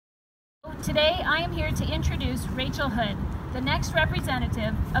Today, I am here to introduce Rachel Hood, the next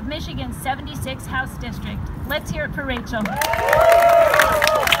representative of Michigan's 76th House District. Let's hear it for Rachel. On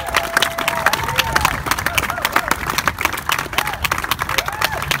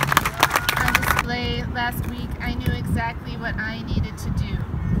display last week, I knew exactly what I needed to do,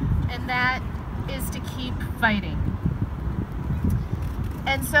 and that is to keep fighting.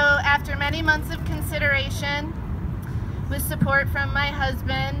 And so after many months of consideration, with support from my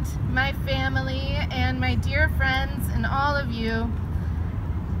husband, my family, and my dear friends, and all of you,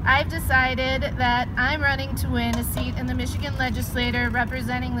 I've decided that I'm running to win a seat in the Michigan Legislature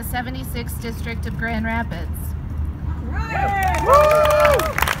representing the 76th District of Grand Rapids.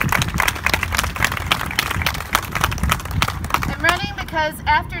 I'm running because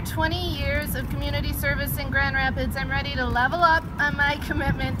after 20 years of community service in Grand Rapids, I'm ready to level up on my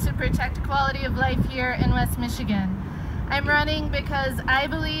commitment to protect quality of life here in West Michigan. I'm running because I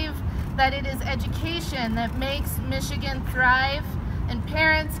believe that it is education that makes Michigan thrive, and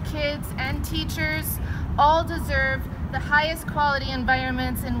parents, kids, and teachers all deserve the highest quality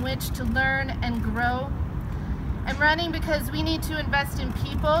environments in which to learn and grow. I'm running because we need to invest in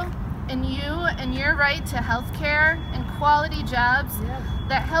people, in you and your right to health care and quality jobs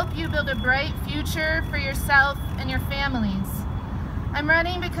that help you build a bright future for yourself and your families. I'm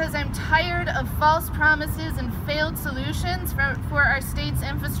running because I'm tired of false promises and failed solutions for our state's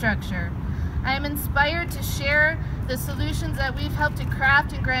infrastructure. I am inspired to share the solutions that we've helped to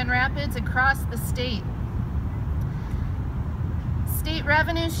craft in Grand Rapids across the state. State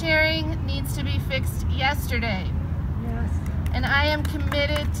revenue sharing needs to be fixed yesterday. And I am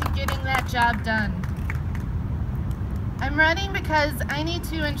committed to getting that job done. I'm running because I need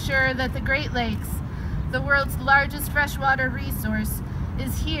to ensure that the Great Lakes, the world's largest freshwater resource,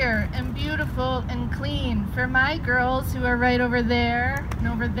 is here and beautiful and clean for my girls who are right over there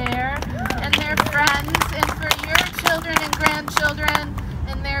and their friends, and for your children and grandchildren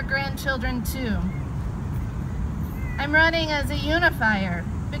and their grandchildren too. I'm running as a unifier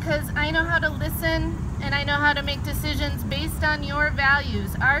because I know how to listen and I know how to make decisions based on your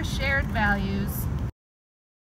values, our shared values.